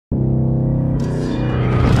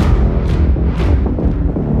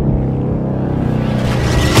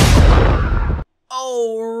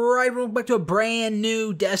welcome back to a brand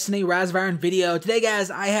new Destiny Rise of Iron video. Today, guys,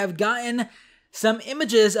 I have gotten some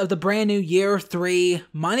images of the brand new Year 3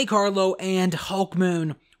 Monte Carlo and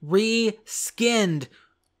Hawkmoon re-skinned.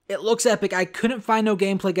 It looks epic. I couldn't find no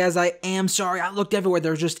gameplay, guys. I am sorry. I looked everywhere.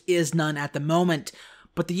 There just is none at the moment.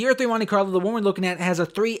 But the Year 3 Monte Carlo, the one we're looking at, has a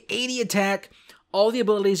 380 attack. All the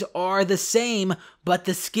abilities are the same, but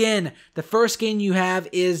the skin, the first skin you have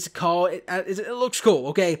is called, it looks cool,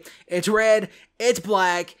 okay? It's red, it's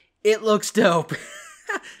black, it looks dope.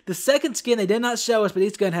 The second skin, they did not show us, but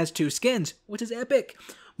each gun has two skins, which is epic.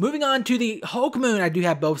 Moving on to the Hawkmoon, I do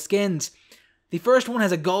have both skins. The first one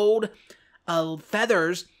has a gold,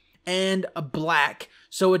 feathers, and a black.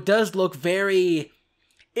 So it does look very,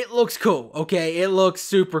 it looks cool, okay? It looks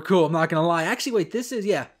super cool, I'm not gonna lie. Actually, wait, this is,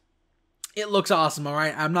 yeah. It looks awesome,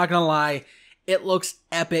 alright? I'm not gonna lie. It looks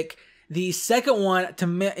epic. The second one, to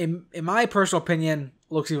me, in my personal opinion,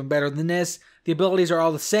 looks even better than this. The abilities are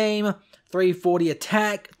all the same. 340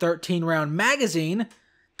 attack, 13 round magazine.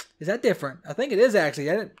 Is that different? I think it is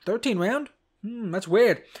actually. 13 round? That's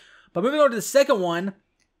weird. But moving on to the second one,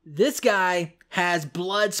 this guy has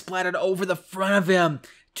blood splattered over the front of him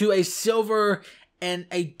to a silver and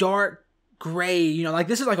a dark gray, you know, like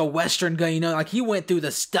this is like a Western gun, you know, like he went through the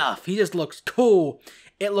stuff. He just looks cool.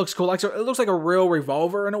 It looks cool. Like, so it looks like a real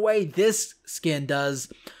revolver in a way. This skin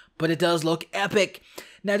does, but it does look epic.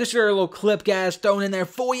 Now, just a little clip, guys, thrown in there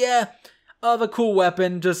for you of a cool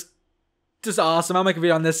weapon. Just awesome. I'll make a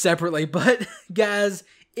video on this separately, but guys,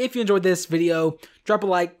 if you enjoyed this video, drop a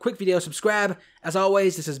like, quick video, subscribe. As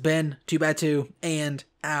always, this has been 2x2, and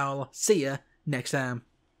I'll see ya next time.